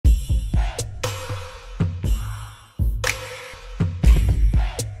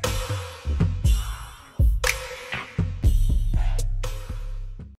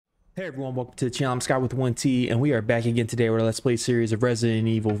Hey everyone, welcome to the channel. I'm Scott with 1T, and we are back again today with our Let's Play series of Resident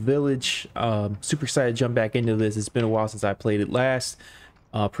Evil Village. Super excited to jump back into this. It's been a while since I played it last.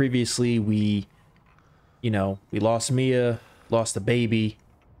 Previously, we lost Mia, lost the baby.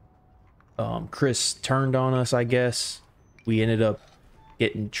 Chris turned on us, I guess. We ended up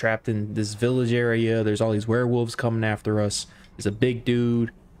getting trapped in this village area. There's all these werewolves coming after us. There's a big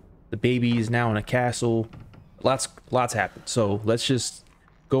dude. The baby is now in a castle. Lots happened. So let's just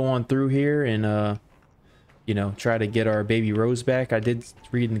go on through here and try to get our baby Rose back. I did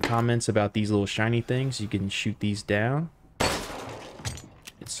read in the comments about these little shiny things. You can shoot these down,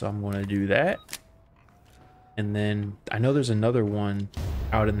 so I'm going to do that. And then I know there's another one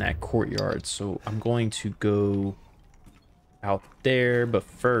out in that courtyard, so I'm going to go out there. But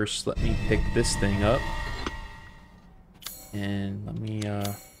first, let me pick this thing up and let me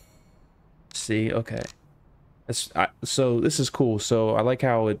see. Okay. So this is cool. So I like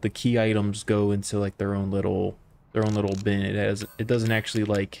how the key items go into like their own little bin. It doesn't actually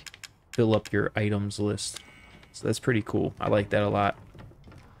like fill up your items list. So that's pretty cool. I like that a lot.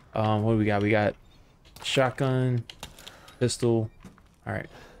 What do we got? We got shotgun, pistol. All right,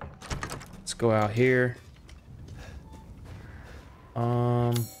 let's go out here.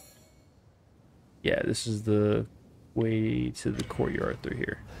 Yeah, this is the way to the courtyard through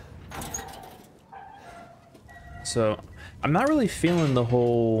here. So I'm not really feeling the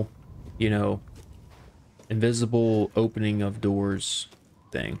whole, invisible opening of doors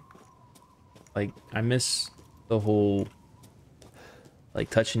thing. Like, I miss the whole, like,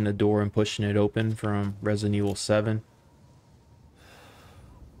 touching the door and pushing it open from Resident Evil 7.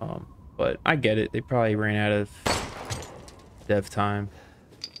 But I get it. They probably ran out of dev time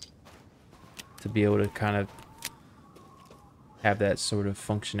to be able to kind of have that sort of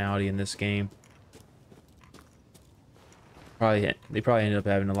functionality in this game. They probably ended up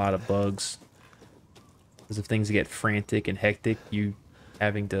having a lot of bugs, because if things get frantic and hectic, you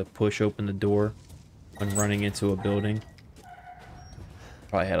having to push open the door when running into a building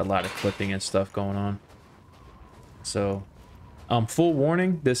probably had a lot of clipping and stuff going on. So full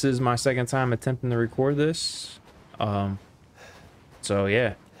warning, this is my second time attempting to record this. So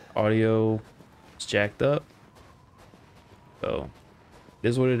yeah, audio is jacked up, so it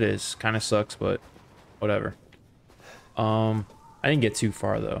is what it is. Kind of sucks, but whatever. I didn't get too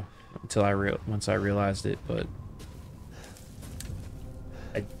far though until once I realized it, but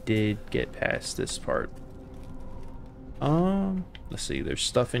I did get past this part. Let's see, there's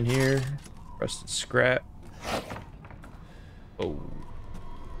stuff in here. Rusted scrap. Oh,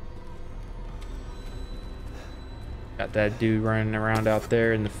 got that dude running around out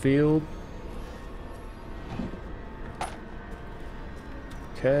there in the field.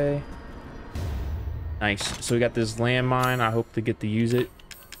 Okay. Nice. So we got this landmine. I hope to get to use it.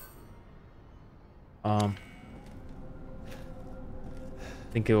 I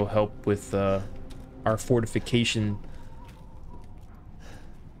think it will help with our fortification,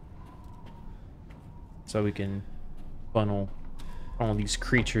 so we can funnel these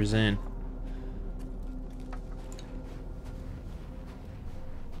creatures in.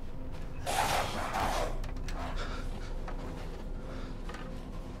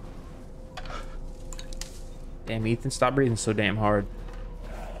 Damn, Ethan, stop breathing so damn hard.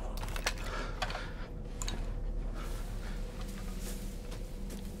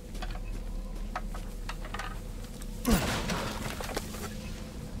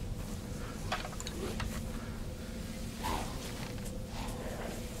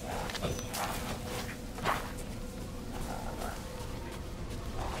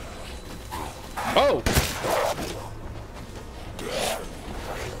 Oh!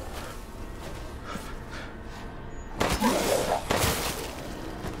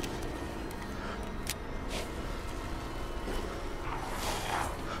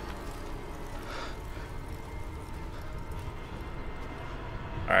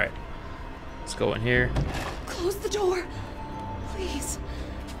 All right, let's go in here. Close the door, please.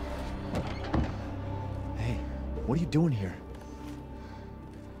 Hey, what are you doing here?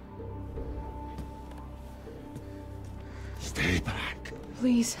 Stay back.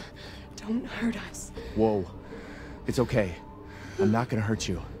 Please, don't hurt us. Whoa, it's okay. I'm not gonna hurt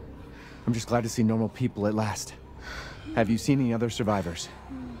you. I'm just glad to see normal people at last. Have you seen any other survivors?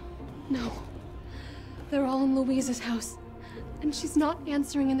 No, they're all in Louise's house, and she's not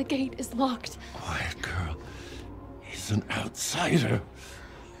answering and the gate is locked. Quiet, girl. He's an outsider.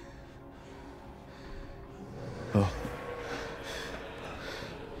 Oh.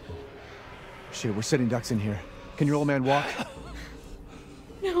 Shit, we're sitting ducks in here. Can your old man walk?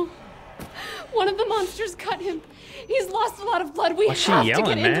 No, one of the monsters creatures cut him. He's lost a lot of blood. We Why's she have to yelling,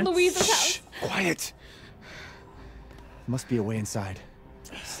 get man? into Louisa's Shh, house. quiet. Must be a way inside.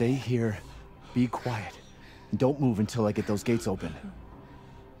 Stay here, be quiet, and don't move until I get those gates open.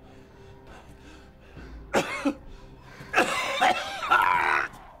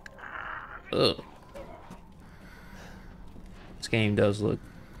 Ugh. This game does look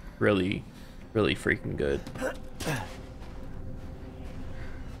really, really freaking good.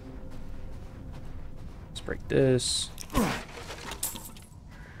 Let's break this.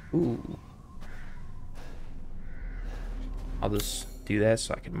 Ooh. I'll just do that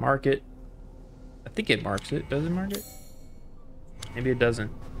so I can mark it. I think it marks it. Does it mark it? Maybe it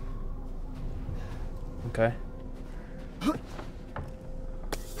doesn't. Okay.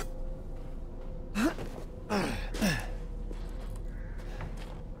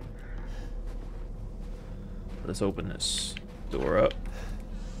 Let's open this door up.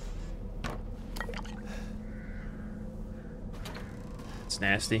 It's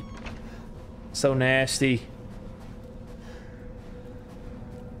nasty. So nasty.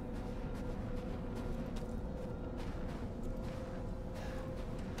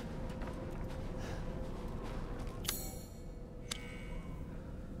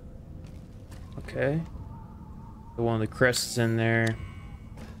 Okay. So one of the crests in there.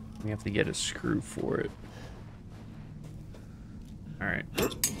 We have to get a screw for it. All right.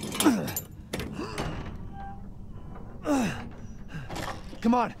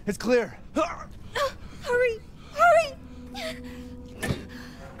 Come on, it's clear. Hurry! Hurry!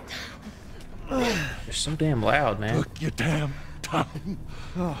 They're so damn loud, man. Took your damn time.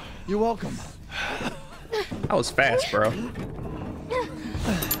 Oh, you're welcome. That was fast, bro.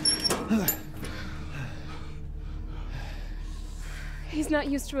 He's not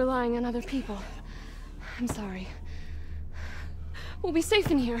used to relying on other people. I'm sorry. We'll be safe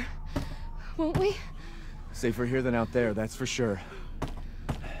in here, won't we? Safer here than out there, that's for sure.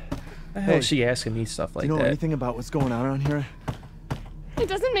 The hell is Hey, she asking me stuff like Do you know that? anything about what's going on around here? It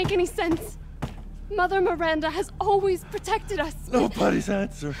doesn't make any sense. Mother Miranda has always protected us. Nobody's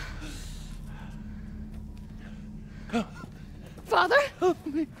answer. Father?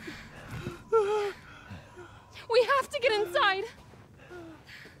 We have to get inside.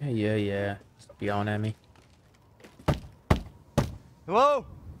 Yeah. Just be on at me. Hello?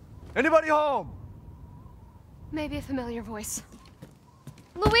 Anybody home? Maybe a familiar voice.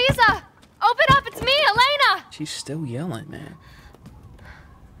 Louisa! Open up, it's me, Elena! She's still yelling, man.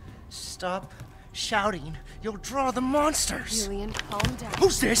 Stop shouting. You'll draw the monsters. Julian, calm down.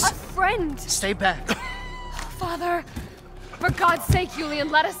 Who's this? A friend! Stay back. Father! For God's sake, Julian,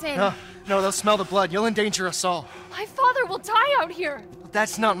 let us in. No, they'll smell the blood. You'll endanger us all. My father will die out here.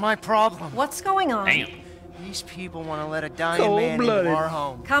 That's not my problem. What's going on? Damn. These people want to let a dying man Cold-blooded. into our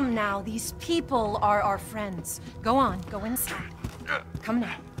home. Come now, these people are our friends. Go on, go inside. Come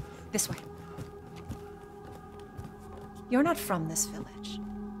now, this way. You're not from this village.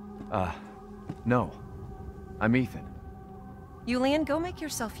 No. I'm Ethan. Julian, go make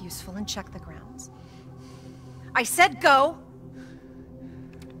yourself useful and check the grounds. I said go!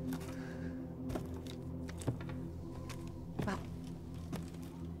 Well,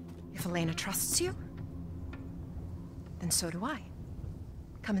 if Elena trusts you, then so do I.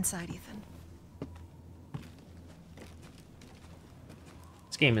 Come inside, Ethan.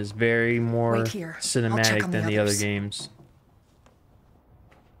 This game is very more Wait here. I'll check cinematic on than the the other others. games.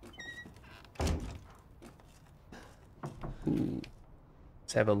 Ooh.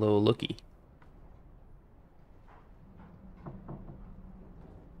 Let's have a little looky.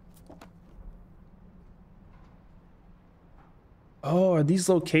 Oh, are these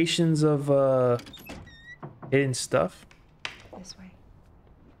locations of hidden stuff? This way.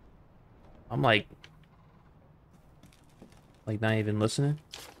 I'm like not even listening.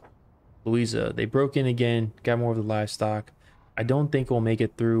 Louisa, they broke in again, got more of the livestock. I don't think we'll make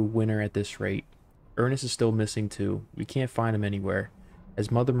it through winter at this rate. Ernest is still missing too. We can't find him anywhere,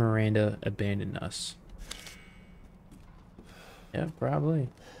 as Mother Miranda abandoned us. Yeah, probably.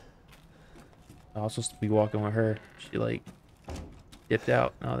 I was supposed to be walking with her. She like dipped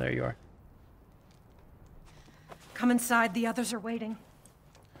out. Oh, there you are. Come inside, the others are waiting.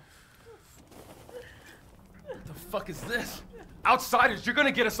 What the fuck is this? Outsiders, you're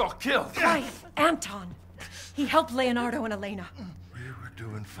gonna get us all killed. Quiet, Anton. He helped Leonardo and Elena. We were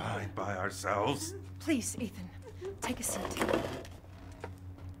doing fine by ourselves. Please, Ethan, take a seat.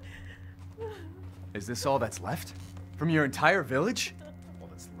 Is this all that's left? From your entire village? All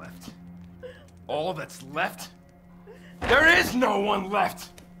that's left? All that's left? There is no one left!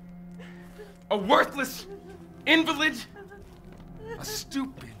 A worthless invalid? A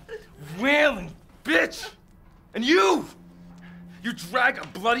stupid, wailing bitch! And you! You drag a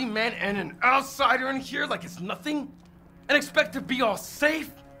bloody man and an outsider in here like it's nothing? And expect to be all safe?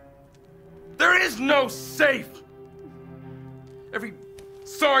 There is no safe! Every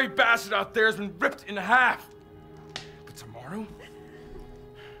sorry bastard out there has been ripped in half. But tomorrow?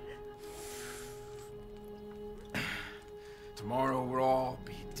 Tomorrow we'll all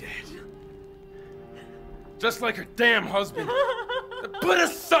be dead. Just like her damn husband. Put a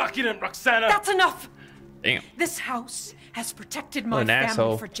sock in it, Roxana! That's enough! Damn. This house has protected my an family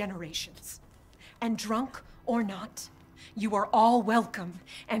asshole. for generations. And drunk or not, you are all welcome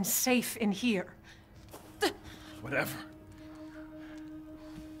and safe in here. Whatever.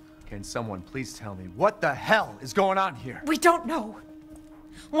 Can someone please tell me what the hell is going on here? We don't know.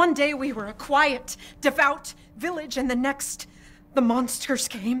 One day we were a quiet, devout village, and the next, the monsters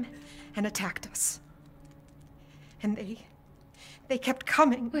came and attacked us. And they kept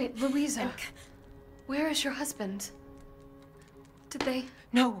coming. Wait, Louisa. Where is your husband? Did they?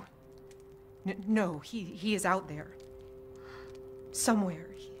 No. No, he is out there. Somewhere.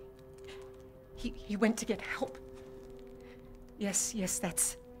 He went to get help. Yes,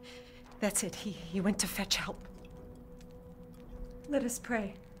 that's it. He went to fetch help. Let us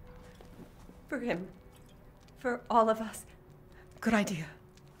pray. For him. For all of us. Good idea.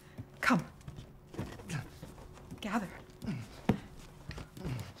 Come. Gather.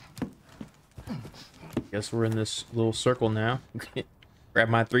 Guess we're in this little circle now. Grab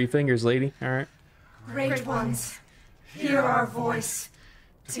my 3 fingers, lady. All right. Great ones, hear our voice.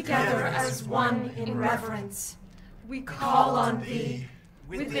 Together as one in reverence, we call on thee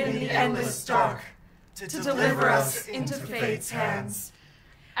within the endless dark to deliver us into fate's hands.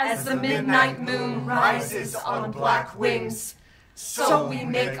 As the midnight moon rises on black wings, so we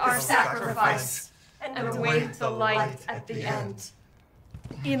make our sacrifice and await the light at the end.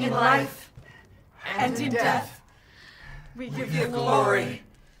 In life and in death, we give you glory,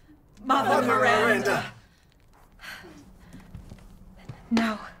 Mother Miranda.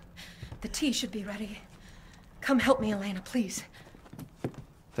 Now, the tea should be ready. Come help me, Elena, please.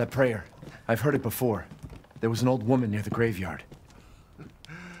 That prayer. I've heard it before. There was an old woman near the graveyard.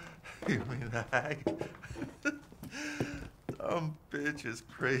 You mean the hag? Dumb bitch is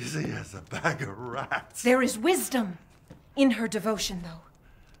crazy as a bag of rats. There is wisdom in her devotion, though.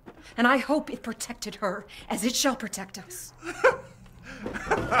 And I hope it protected her as it shall protect us. What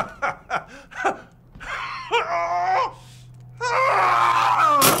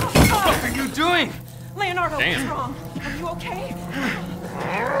are you doing? Leonardo, Damn. what's wrong? Are you okay?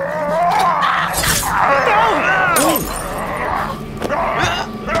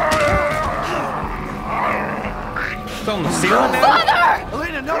 It's on the ceiling now? Father!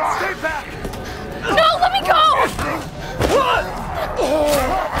 Elena, no, stay back! No, let me go!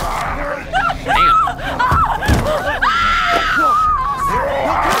 Damn.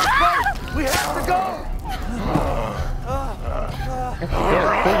 We have to go!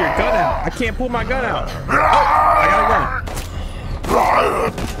 Pull your gun out. I can't pull my gun out. Oh, I got a gun.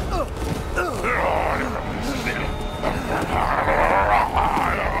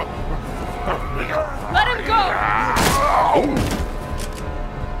 Let him go!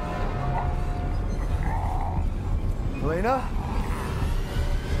 Elena?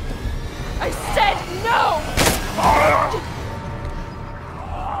 I said no!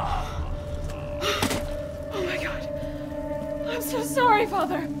 Oh my God. I'm so sorry,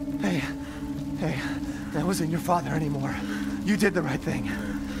 Father. Hey, that wasn't your father anymore. You did the right thing.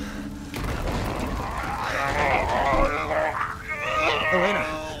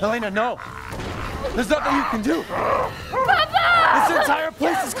 Elena, no! There's nothing you can do! Papa! This entire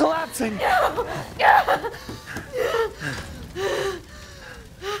place is collapsing!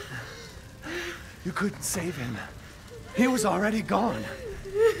 You couldn't save him. He was already gone.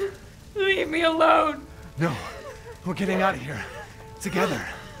 Leave me alone. No, we're getting out of here. Together.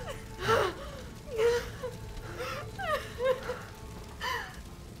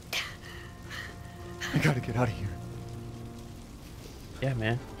 I gotta get out of here. Yeah,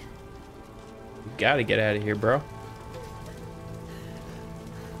 man. You gotta get out of here, bro.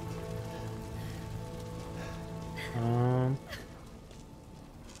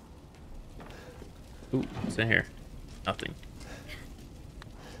 Ooh, what's in here? Nothing.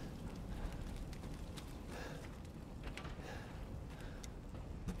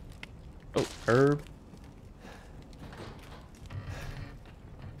 Oh, herb.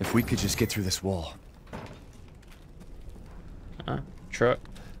 If we could just get through this wall. Truck,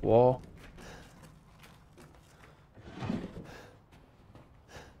 wall.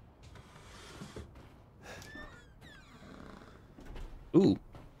 Ooh.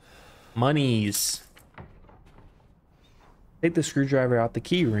 Monies. Take the screwdriver out the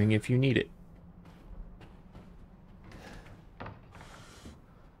key ring if you need it.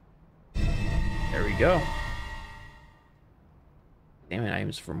 There we go. Damn it,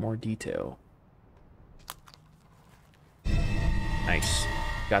 items for more detail. Nice.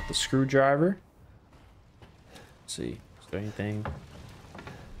 Got the screwdriver. Let's see. Is there anything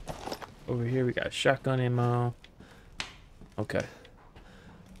over here? We got shotgun ammo. Okay.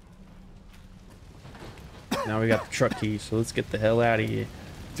 Now we got the truck key, so let's get the hell out of here.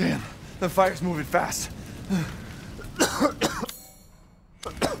 Damn, the fire's moving fast.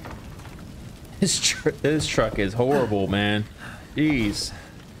 This truck is horrible, man. Jeez.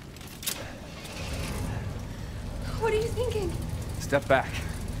 What are you thinking? Step back.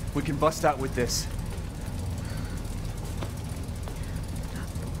 We can bust out with this.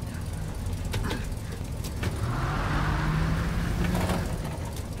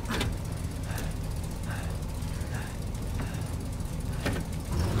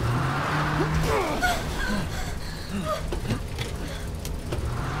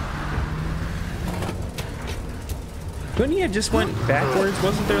 Couldn't he have just went backwards?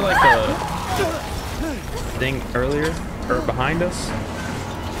 Wasn't there like a thing earlier or behind us?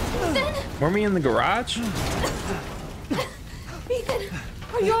 Weren't we in the garage? Ethan,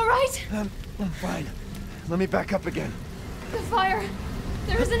 are you all right? I'm fine. Let me back up again. The fire.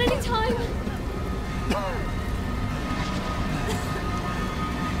 There isn't any time.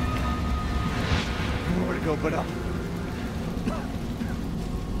 Nowhere to go but up.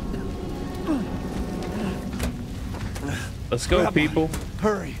 Let's go, people.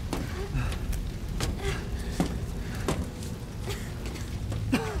 Hurry.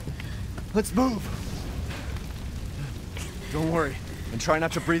 Let's move. Don't worry, and try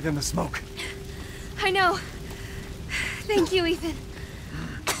not to breathe in the smoke. I know. Thank you, Ethan.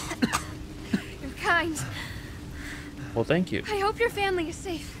 You're kind. Well, thank you. I hope your family is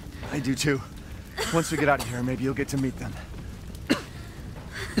safe. I do too. Once we get out of here, maybe you'll get to meet them.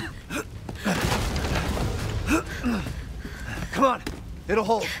 Come on, it'll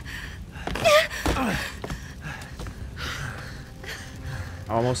hold.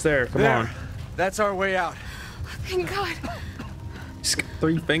 Almost there. Come on. That's our way out. Thank God. He's got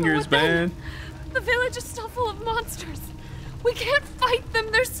 3 fingers, What then? man. The village is still full of monsters. We can't fight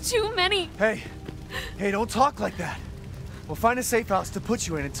them. There's too many. Hey, don't talk like that. We'll find a safe house to put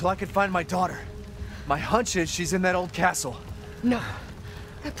you in until I can find my daughter. My hunch is she's in that old castle. No.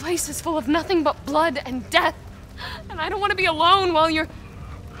 That place is full of nothing but blood and death. And I don't want to be alone while you're...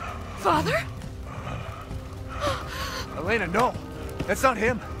 Father? Elena, no. That's not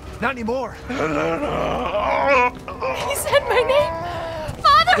him. Not anymore. He said my name.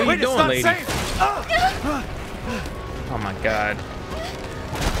 Father! What are you doing, not lady? safe. Oh my God.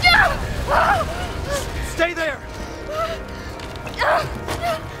 Stay there.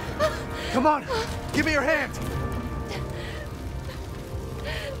 Come on. Give me your hand.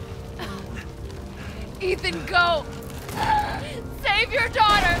 Ethan, go. Save your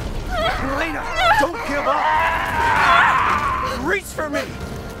daughter. Elena, don't give up. Reach for me.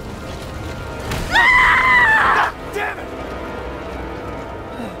 God damn it.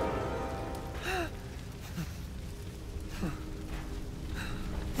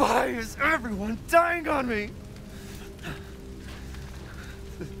 Why is everyone dying on me?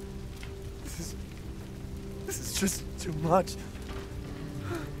 This is just too much.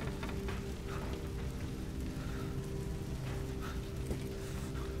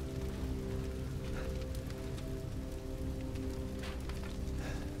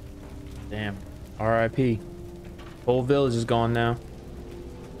 Damn. R.I.P. Whole village is gone now.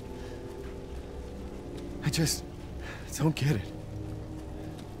 I just don't get it.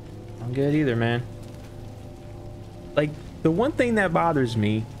 I don't get it either, man. Like, the one thing that bothers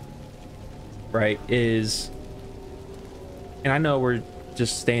me, right, is... And I know we're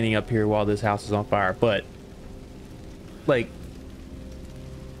just standing up here while this house is on fire, but... Like...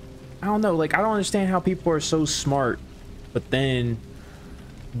 I don't know, like, I don't understand how people are so smart, but then...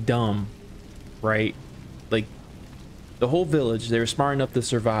 dumb, right? Like, the whole village, they were smart enough to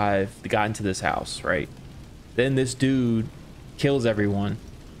survive. They got into this house, right? Then this dude kills everyone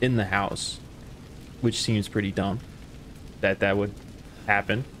in the house, which seems pretty dumb that would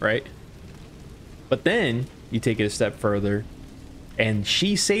happen, right? But then you take it a step further and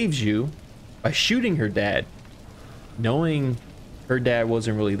she saves you by shooting her dad, knowing her dad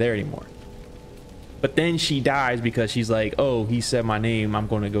wasn't really there anymore. But then she dies because she's like, oh, he said my name, I'm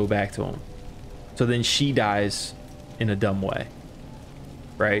going to go back to him. So then she dies in a dumb way,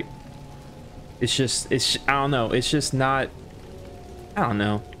 right? It's I don't know. It's just not, I don't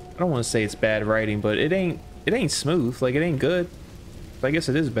know. don't want to say it's bad writing, but it ain't smooth. Like, it ain't good. But I guess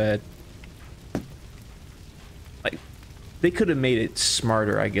it is bad. Like, they could have made it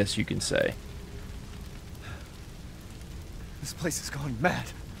smarter, I guess you can say. This place is going mad.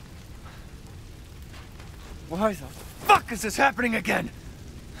 Why the fuck is this happening again?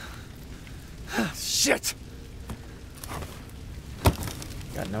 Shit!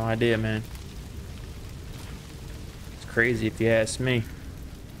 Got no idea, man. It's crazy if you ask me.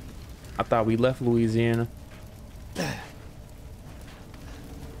 I thought we left Louisiana.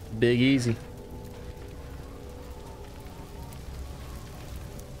 Big easy.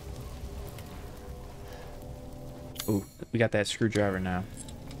 Ooh, we got that screwdriver now.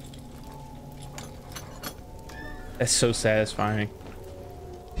 That's so satisfying.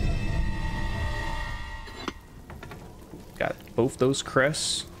 Got both those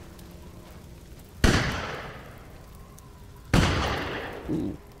crests.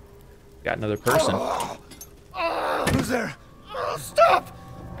 Ooh. Got another person. Who's there? Stop!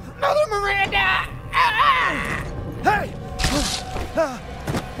 Mother Miranda! Hey!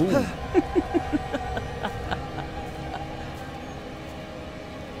 Ooh.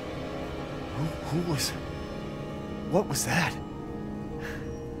 Who was... What was that?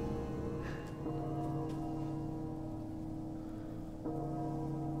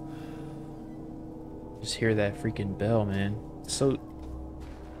 Just hear that freaking bell, man. So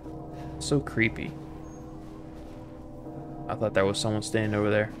creepy. I thought there was someone standing over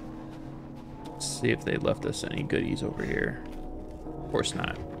there. Let's see if they left us any goodies over here. Of course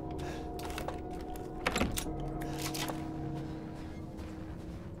not.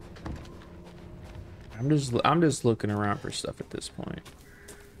 I'm just looking around for stuff at this point.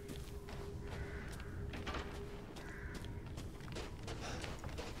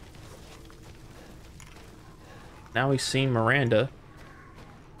 Now we've seen Miranda.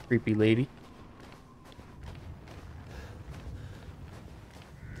 Creepy lady.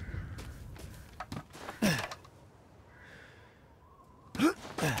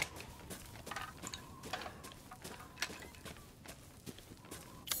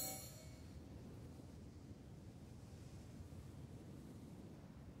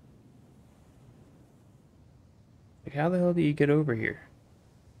 Like, how the hell do you get over here?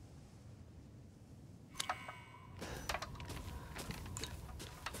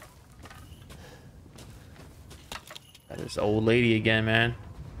 This old lady again, man.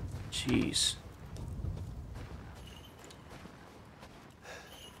 Jeez.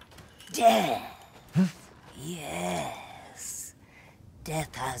 Death. Yes.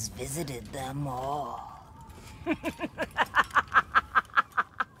 Death has visited them all.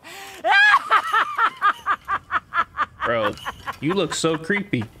 Bro, you look so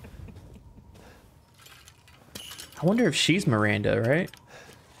creepy. I wonder if she's Miranda, right?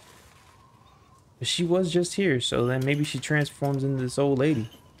 But she was just here, so then maybe she transforms into this old lady.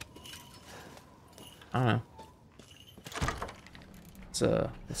 I don't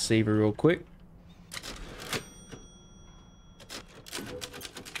know. Let's save her real quick.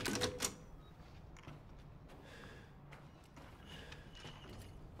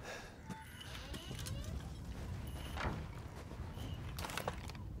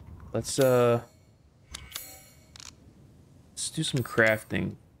 Let's do some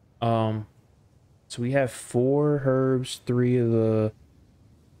crafting. So we have 4 herbs, 3 of the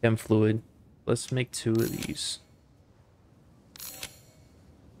chem fluid. Let's make 2 of these.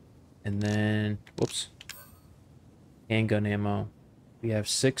 And then, whoops. Handgun ammo. We have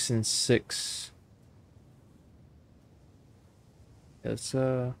 6 and 6. Let's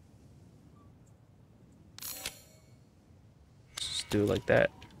just do it like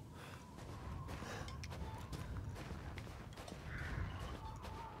that.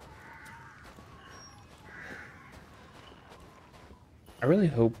 I really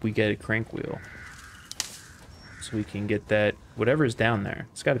hope we get a crank wheel so we can get that, whatever's down there.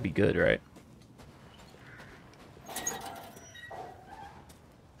 It's got to be good, right?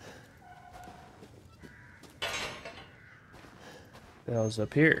 What the hell's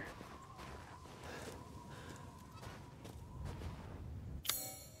up here?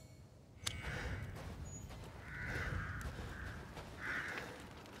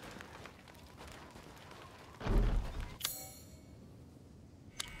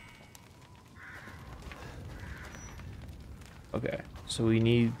 Okay, so we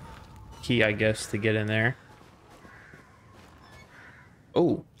need key, I guess, to get in there.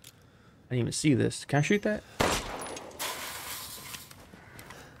 Oh, I didn't even see this. Can I shoot that?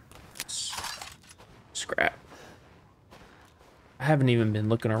 Scrap. I haven't even been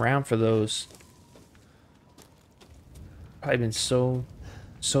looking around for those. Probably been so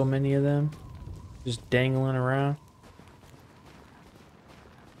So many of them just dangling around.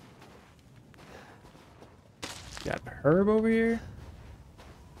 Got Herb over here.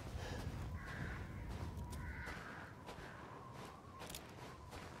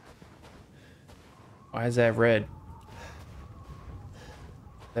 Why is that red?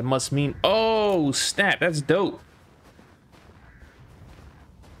 That must mean, oh snap, that's dope.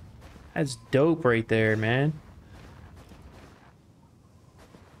 That's dope right there, man.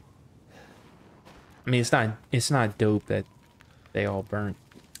 I mean, it's not dope that they all burnt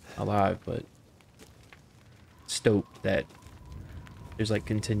alive, but it's dope that there's like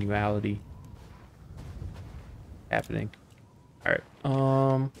continuality happening. All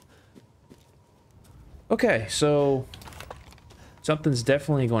right. Okay, so something's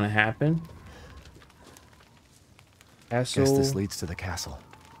definitely going to happen. Castle. Guess this leads to the castle.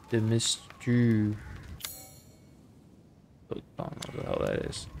 Dimitrescu. I don't know what the hell that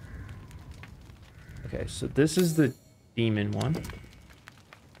is. Okay, so this is the demon one.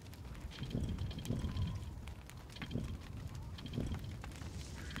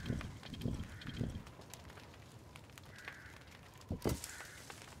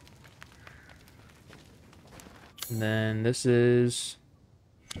 And then this is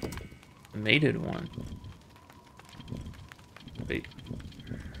the mated one. Wait.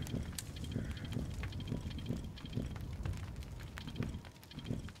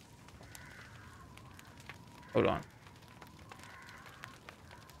 Hold on.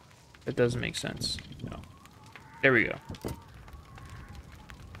 That doesn't make sense. No. There we go.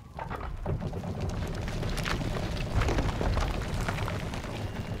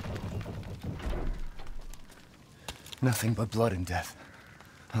 Nothing but blood and death.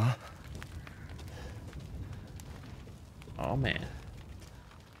 Huh? Oh man.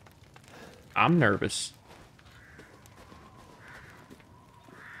 I'm nervous.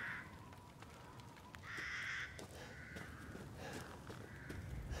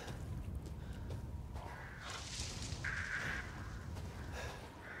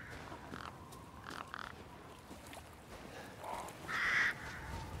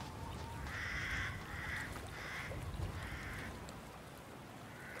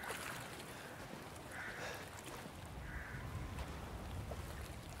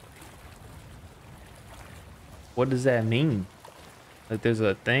 What does that mean? Like there's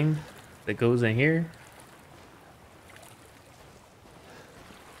a thing that goes in here?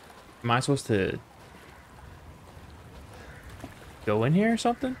 Am I supposed to go in here or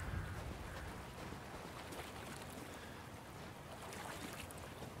something?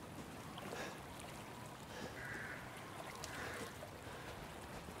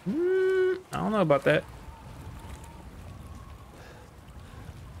 I don't know about that.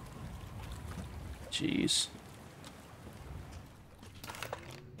 Jeez.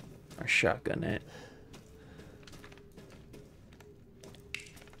 Or shotgun it.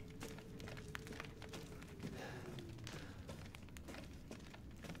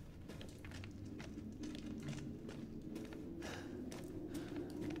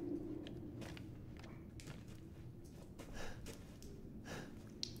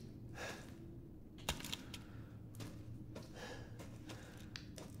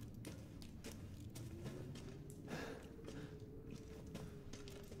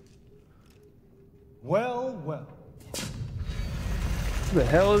 Well, well. Who the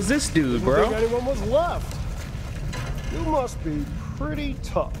hell is this dude, bro? Didn't think anyone was left. You must be pretty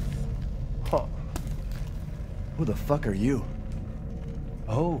tough, huh? Who the fuck are you?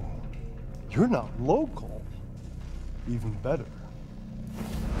 Oh, you're not local. Even better.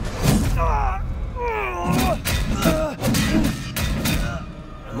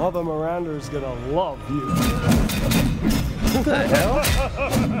 Mother Miranda's gonna love you. What the hell?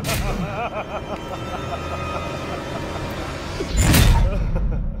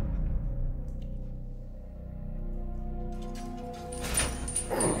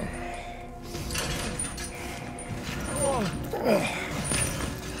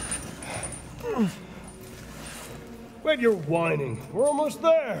 Wait, you're whining. We're almost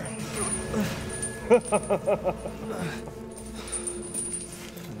there.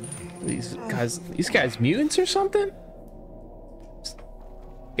 These guys mutants or something?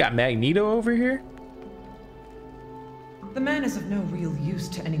 Got Magneto over here? The man is of no real use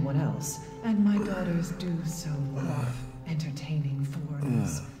to anyone else, and my daughters do so love entertaining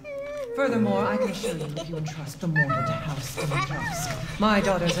foreigners. Furthermore, I can assure you if you entrust the mortal to House Dimitrescu, my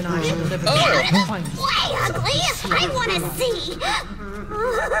daughters and I shall deliver the finest. Why, ugly? I want to see.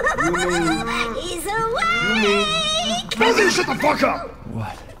 He's awake. Matthew, shut the fuck up!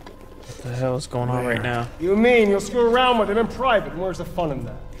 What? What the hell is going on right now? You mean you'll screw around with him in private? Where's the fun in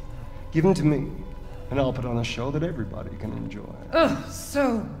that? Give him to me, and I'll put on a show that everybody can enjoy. Ugh,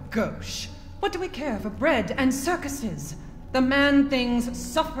 so gauche. What do we care for bread and circuses? The man thinks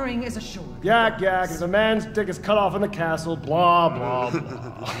suffering is assured. Yak, yak, if the man's dick is cut off in the castle, blah, blah,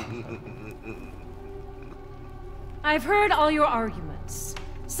 blah. I've heard all your arguments.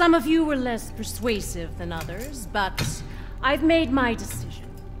 Some of you were less persuasive than others, but I've made my decision.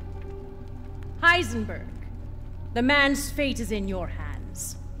 Heisenberg, the man's fate is in your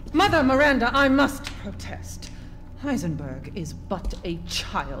hands. Mother Miranda, I must protest. Heisenberg is but a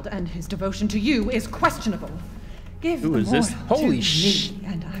child, and his devotion to you is questionable. Give Who the is this? mortal Holy to sh! me,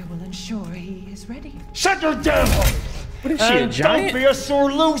 and I will ensure he is ready. Shut your damn hole! What is she, a giant? Don't be a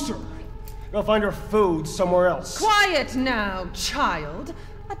sore loser! Go find her food somewhere else. Quiet now, child.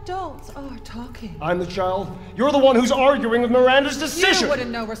 Adults are talking. I'm the child. You're the one who's arguing with Miranda's decision. You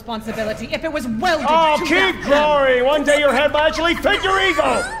wouldn't know responsibility if it was welded Oh, to keep that glory! One day your head might actually fit your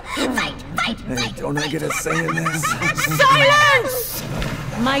ego! Hey, don't I get a say in this? Silence!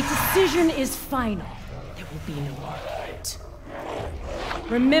 My decision is final. There will be no argument.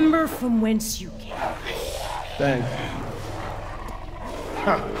 Remember from whence you came. Thank you.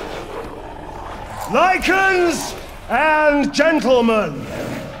 Huh. Lycans and gentlemen,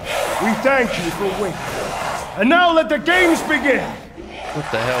 we thank you for waiting. And now let the games begin! What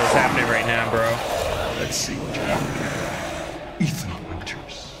the hell is happening right now, bro? Let's see what you have. Ethan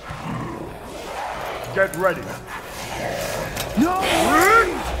Winters. Get ready. No!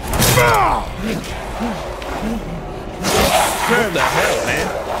 What the hell, man?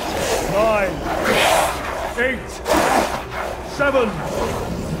 9, 8, 7,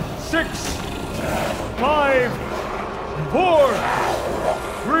 6, 5, 4,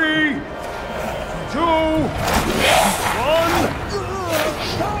 3, 2, 1.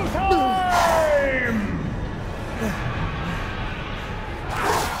 Showtime!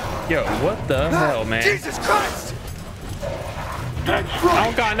 Yo, what the hell, man? Jesus Christ! That's right. I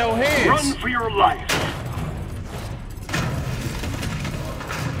don't got no hands. Run for your life.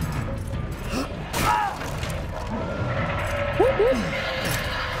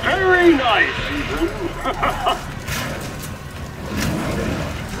 Very nice, Ethan.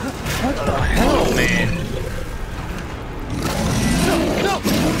 What the hell, man?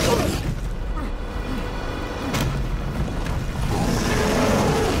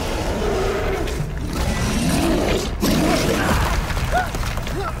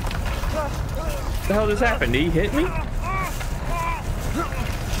 What the hell just happened? Did he hit me?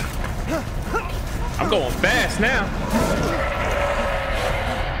 I'm going fast now.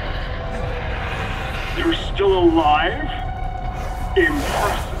 You're still alive?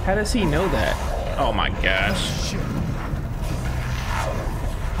 Impressive. How does he know that? Oh my gosh.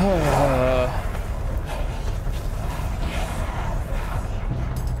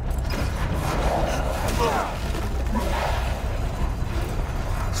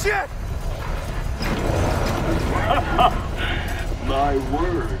 Shit! My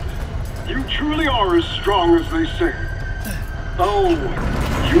word. You truly are as strong as they say. Oh,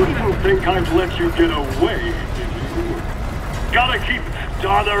 you didn't think I'd let you get away, did you? Gotta keep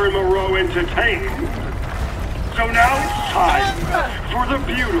Donna and Moreau entertained. So now it's time for the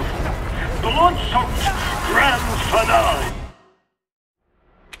beautiful, blood-soaked grand finale.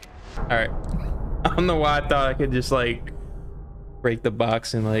 Alright. I don't know why I thought I could just like break the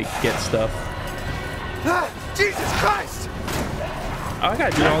box and like get stuff. Jesus Christ! Oh, I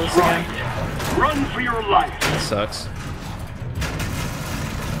gotta do all this again. Run for your life. That sucks.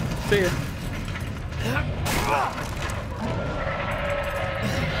 See ya.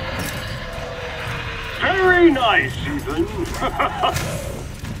 Very nice, Ethan.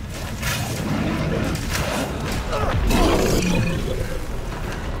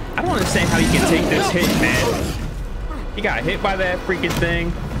 I don't understand how you can take this hit, man. He got hit by that freaking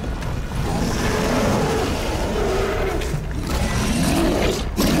thing.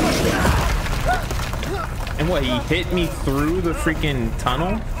 And what, he hit me through the freaking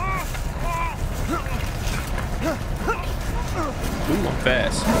tunnel? Ooh, I'm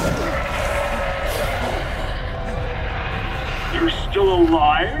fast. You're still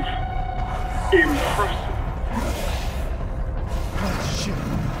alive? Impressive.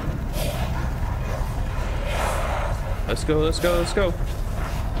 Let's go, let's go, let's go.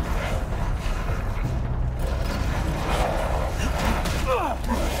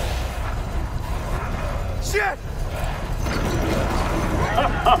 Shit!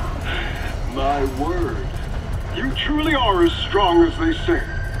 My word. You truly are as strong as they say.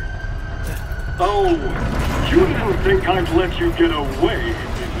 Oh, you didn't think I'd let you get away, did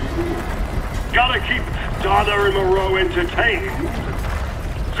you? Gotta keep Donna and Moreau entertained.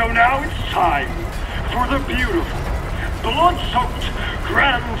 So now it's time for the beautiful, blood-soaked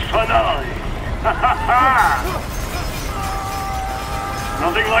grand finale. Ha ha ha!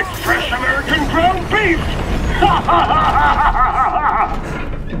 Nothing like fresh American ground beef! Ha ha ha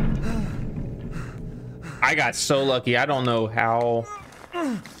ha! I got so lucky. I don't know how.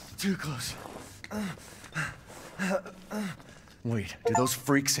 Too close. Wait, do those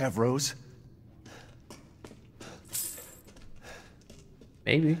freaks have Rose?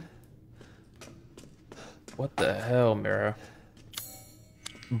 Maybe. What the hell, Mira?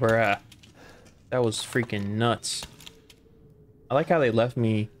 Bruh. That was freaking nuts. I like how they let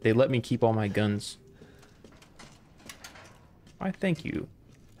me keep all my guns. Why, thank you.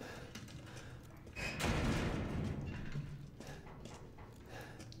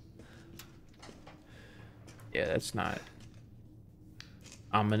 Yeah, that's not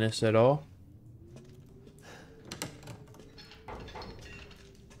ominous at all.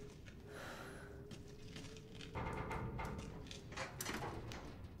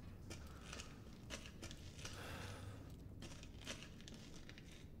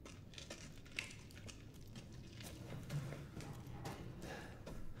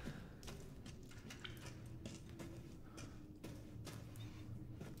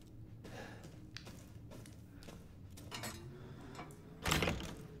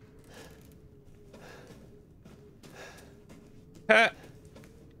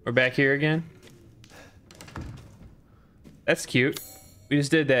 We're back here again. That's cute. We just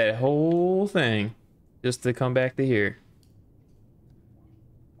did that whole thing just to come back to here.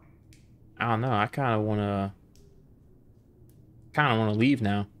 I don't know. I kind of want to leave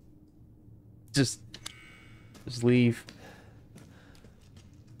now. Just leave.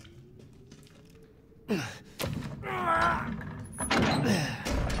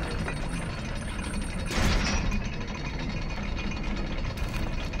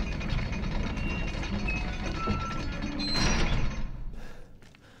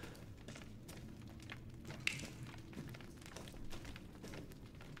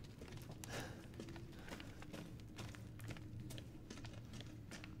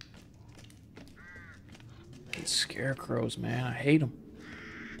 Scarecrows, man, I hate them.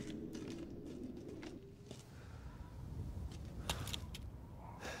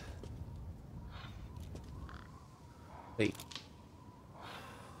 Wait.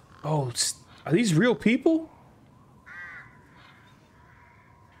 Oh, are these real people?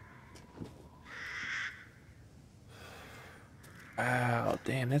 Wow,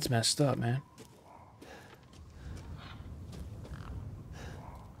 damn, that's messed up, man.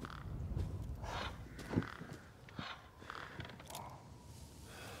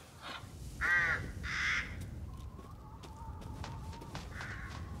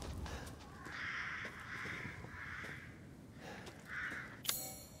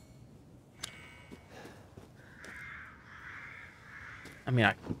 I mean,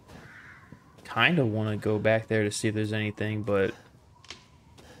 I kind of want to go back there to see if there's anything, but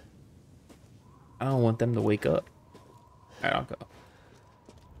I don't want them to wake up. All right, I'll go.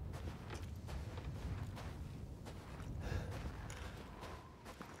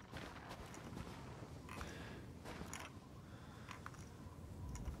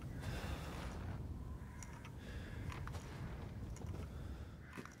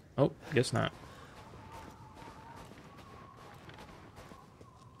 Oh, guess not.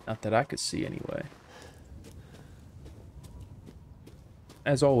 Not that I could see anyway.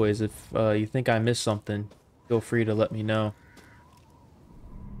 As always, if you think I missed something, feel free to let me know.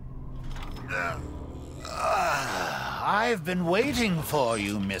 I've been waiting for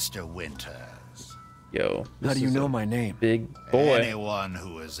you, Mr. Winters. Yo, how do you know my name? Big boy. Anyone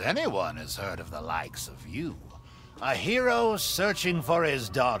has heard of the likes of you. A hero searching for his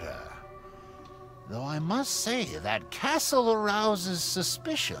daughter. Though I must say, that castle arouses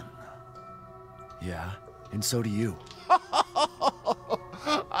suspicion. Yeah, and so do you.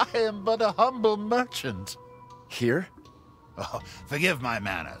 I am but a humble merchant. Here? Oh, forgive my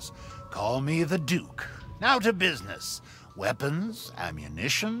manners. Call me the Duke. Now to business. Weapons,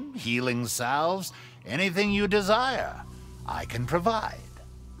 ammunition, healing salves, anything you desire, I can provide.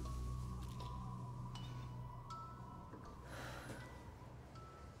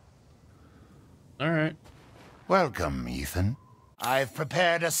 All right. Welcome, Ethan. I've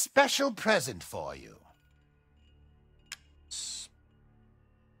prepared a special present for you.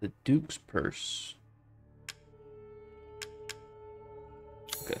 The Duke's purse.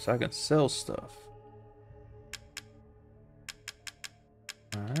 Okay, so I can sell stuff.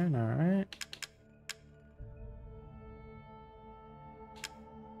 All right, all right.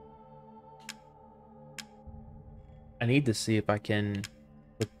 I need to see if I can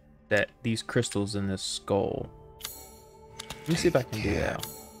put these crystals in this skull. Let me see if I can do that.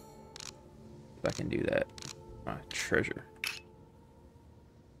 If I can do that. My treasure.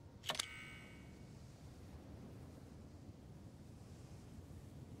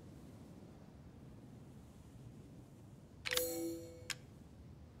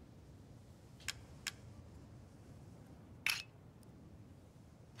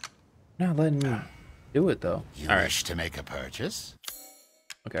 Not letting me do it though. You All wish right. to make a purchase?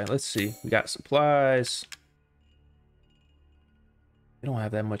 Okay, let's see. We got supplies. We don't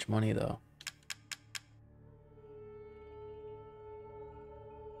have that much money though.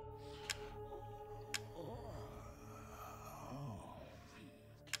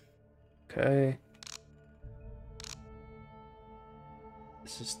 Okay.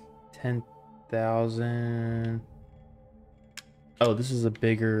 This is 10,000. Oh, this is a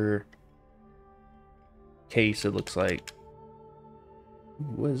bigger case, it looks like.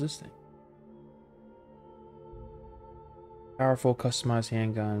 Ooh, what is this thing? Powerful customized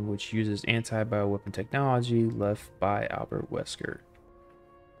handgun which uses anti-bioweapon technology, left by Albert Wesker.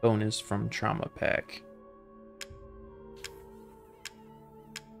 Bonus from Trauma Pack.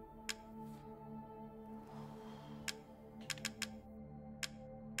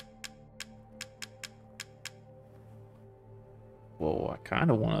 Well, I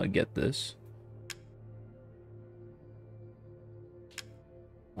kind of want to get this.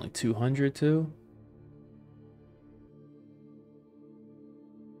 Only 200 too.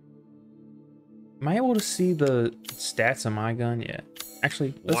 Am I able to see the stats on my gun yet?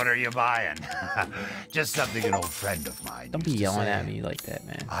 Actually, what are you buying? Just something an old friend of mine. Don't be yelling at me like that,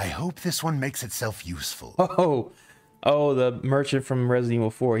 man. I hope this one makes itself useful. Oh, the merchant from Resident Evil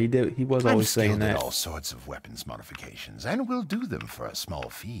 4. He was always saying that. I'm skilled at all sorts of weapons modifications, and will do them for a small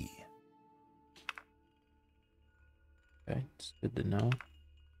fee. Okay, it's good to know.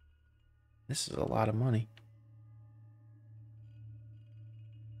 This is a lot of money.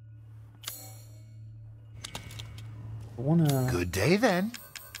 I wanna... Good day then.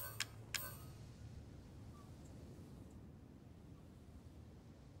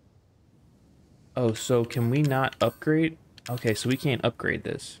 Oh, so can we not upgrade? Okay, so we can't upgrade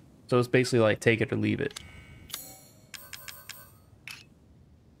this. So it's basically like take it or leave it.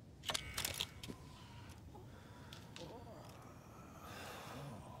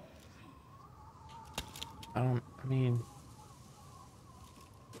 I mean...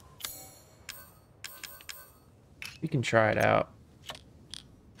 We can try it out.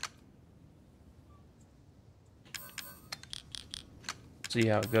 See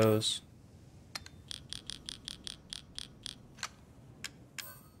how it goes.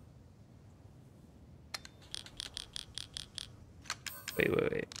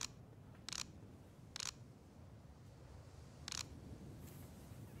 Wait.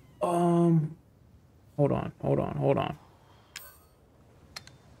 Hold on.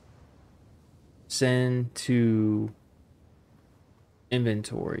 Send to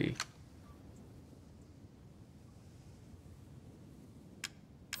inventory.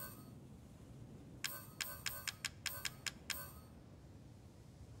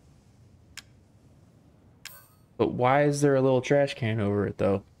 But why is there a little trash can over it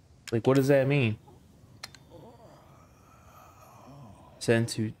though? Like, what does that mean? Send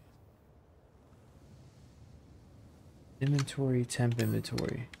to inventory, temp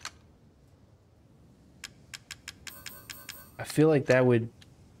inventory. I feel like that would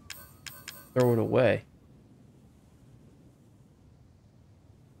throw it away.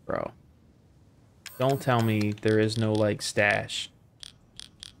 Bro. Don't tell me there is no, like, stash.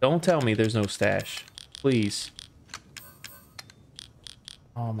 Don't tell me there's no stash. Please.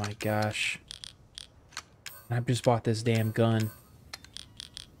 Oh my gosh. I just bought this damn gun.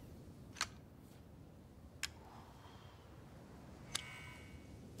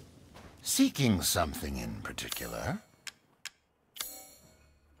 Seeking something in particular?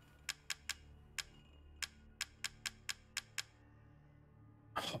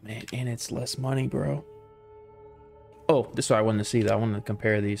 Oh man, and it's less money, bro. Oh, this is what I wanted to see though. I wanted to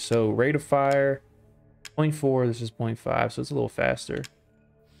compare these. So rate of fire, 0.4, this is 0.5, so it's a little faster.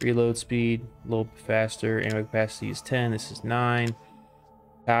 Reload speed, a little faster. Ammo capacity is 10, this is 9.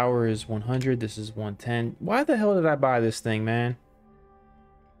 Power is 100, this is 110. Why the hell did I buy this thing, man?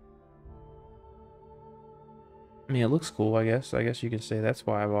 I mean, it looks cool, I guess. I guess you could say that's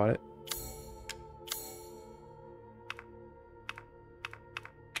why I bought it.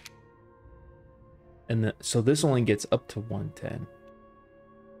 And so this only gets up to 110.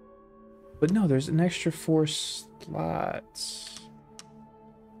 But no, there's an extra 4 slots.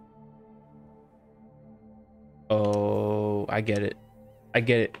 Oh, I get it. I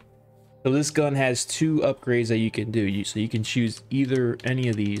get it. So this gun has 2 upgrades that you can do. So you can choose either any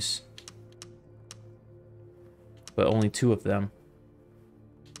of these, but only 2 of them.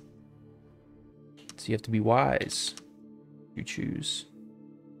 So you have to be wise. You choose.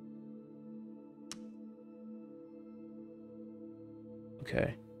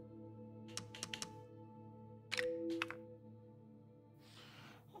 Okay.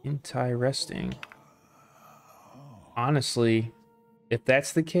 Interesting. Honestly, if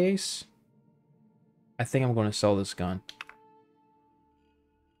that's the case, I think I'm going to sell this gun.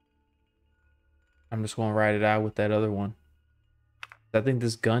 I'm just going to ride it out with that other one. I think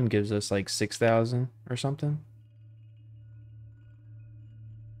this gun gives us like 6,000 or something.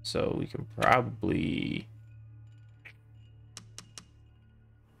 So we can probably...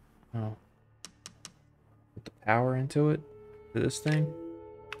 Oh. Put the power into it. To this thing.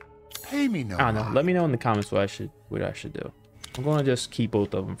 Pay me no I don't know. mind. Let me know in the comments what I should do. I'm going to just keep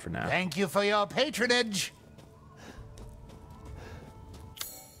both of them for now. Thank you for your patronage.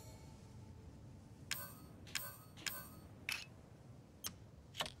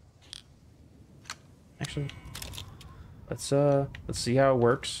 Actually, let's see how it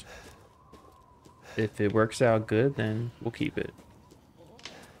works. If it works out good, then we'll keep it.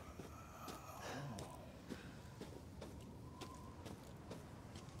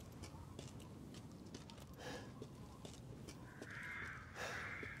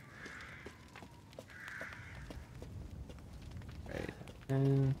 Right,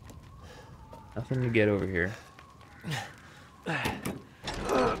 and nothing to get over here.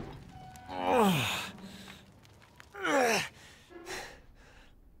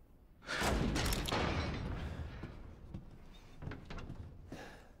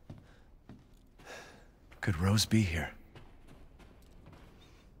 Could Rose be here?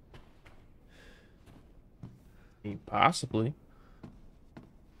 Possibly.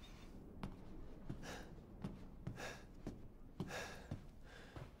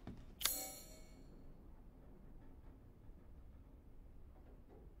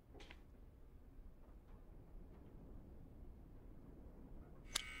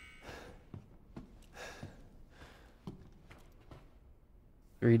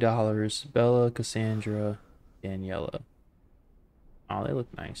 $3. Bella, Cassandra, Daniela. Oh, they look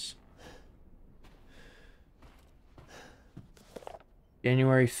nice.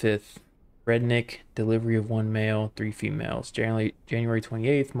 January 5th. Redneck, delivery of 1 male, 3 females. January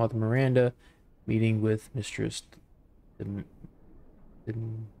 28th, Mother Miranda, meeting with Mistress I don't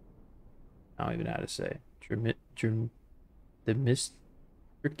even know how to say. Dimitrescu?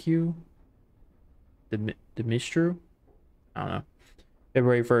 Dimitrescu? I don't know.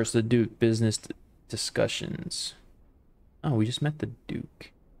 February 1st, the Duke business discussions. Oh, we just met the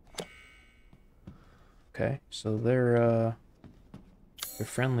Duke. Okay, so they're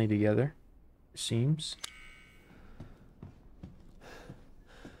friendly together, it seems.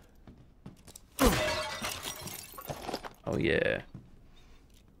 Oh yeah.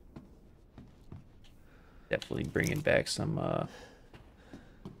 Definitely bringing back some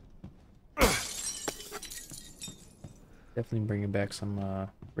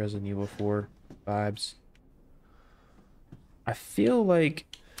Resident Evil 4 vibes. I feel like,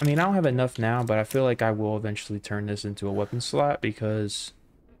 I mean, I don't have enough now, but I feel like I will eventually turn this into a weapon slot because,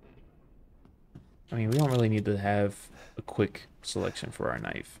 I mean, we don't really need to have a quick selection for our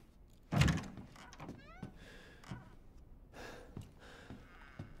knife.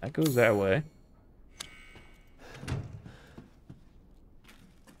 That goes that way.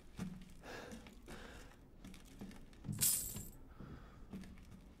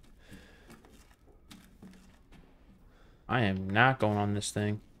 I am not going on this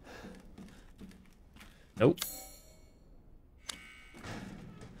thing. Nope.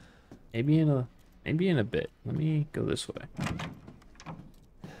 Maybe in a bit. Let me go this way.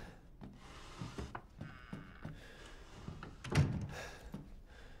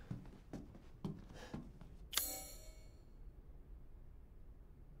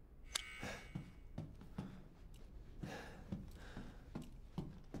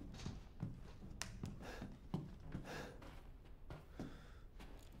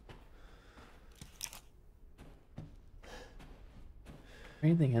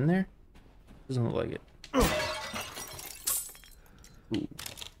 Anything in there? Doesn't look like it. Ooh.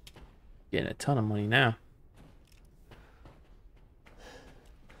 Getting a ton of money now.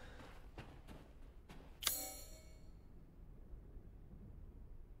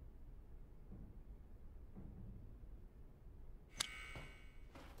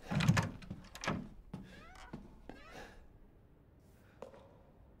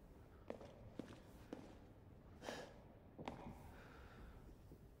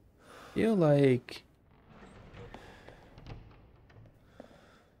 feel like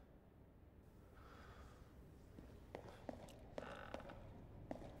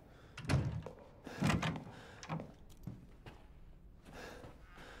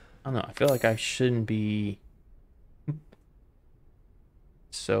I don't know, I feel like I shouldn't be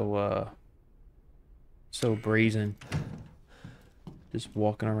so brazen just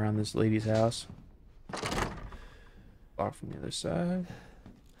walking around this lady's house. Block from the other side.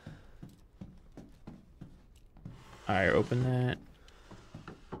 Alright, open that.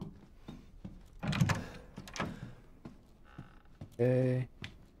 Okay.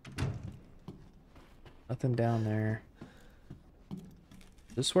 Nothing down there.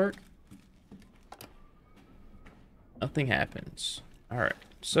 Does this work? Nothing happens. Alright,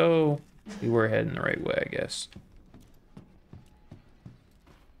 so we were heading the right way, I guess.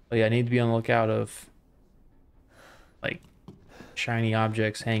 Oh yeah, I need to be on the lookout of like shiny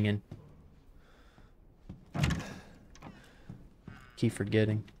objects hanging. Keep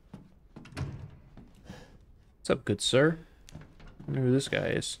forgetting. What's up, good sir? I wonder who this guy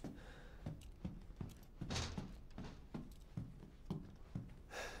is.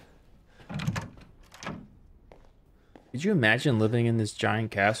 Could you imagine living in this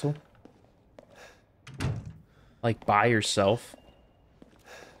giant castle? Like by yourself?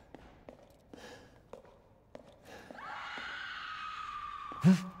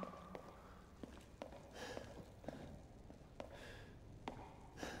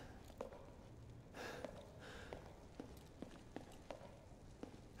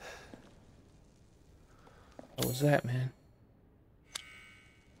 What was that, man?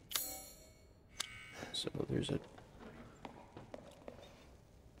 So there's a...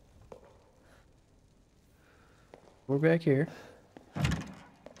 We're back here.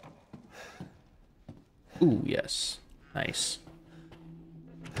 Ooh, yes. Nice.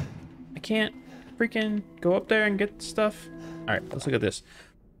 I can't freaking go up there and get stuff. Alright, let's look at this.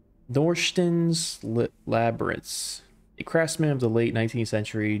 Norsten's Labyrinths. A craftsman of the late 19th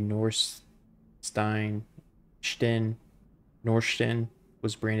century, Norsten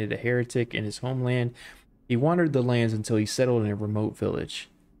was branded a heretic in his homeland. He wandered the lands until he settled in a remote village.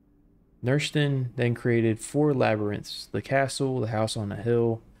 Norsten then created 4 labyrinths: the castle, the house on the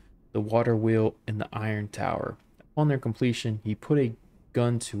hill, the water wheel, and the iron tower. Upon their completion, he put a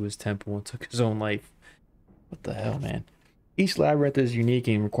gun to his temple and took his own life. What the hell, man? Each labyrinth is unique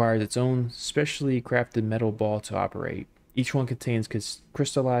and requires its own specially crafted metal ball to operate. Each one contains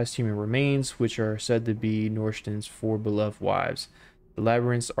crystallized human remains, which are said to be Norsten's 4 beloved wives. The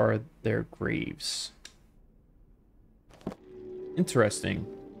labyrinths are their graves. Interesting.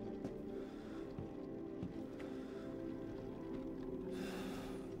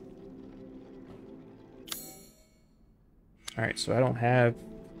 Alright, so I don't have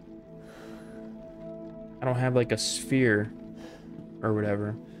like a sphere or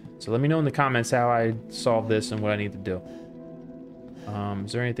whatever. So let me know in the comments how I solve this and what I need to do.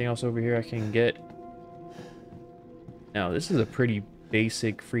 Is there anything else over here I can get? No, this is a pretty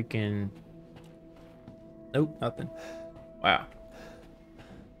basic freaking... Nope, nothing. Wow.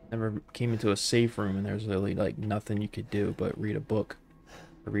 Never came into a safe room and there's really like nothing you could do but read a book.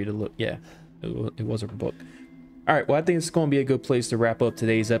 Or read a look. Yeah, it was a book. Alright, well I think it's going to be a good place to wrap up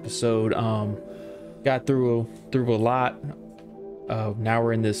today's episode. Got through a lot. Now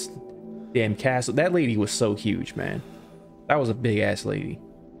we're in this damn castle. That lady was so huge, man. That was a big ass lady.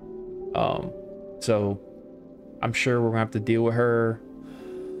 So I'm sure we're gonna have to deal with her.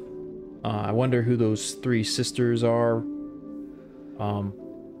 I wonder who those 3 sisters are.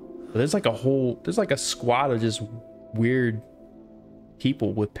 But there's like a squad of just weird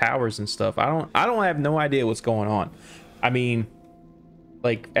people with powers and stuff. I don't have no idea what's going on. I mean,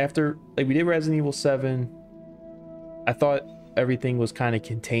 like after we did Resident Evil 7, I thought everything was kind of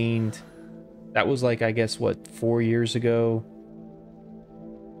contained. That was like, I guess what, 4 years ago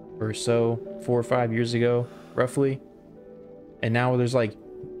or so, 4 or 5 years ago roughly. And now there's like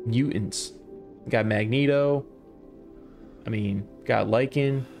mutants. Got Magneto, I mean, got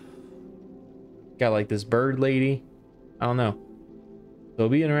Lycan, got like this bird lady. I don't know. So it'll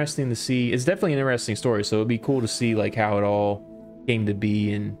be interesting to see. It's definitely an interesting story, so it'll be cool to see like how it all came to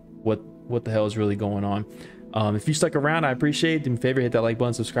be and what the hell is really going on. If you stuck around, I appreciate it. Do me a favor, hit that like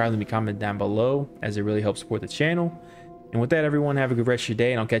button, subscribe, let me comment down below, as it really helps support the channel. And with that, everyone, have a good rest of your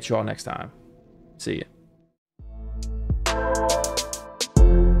day, and I'll catch you all next time. See ya.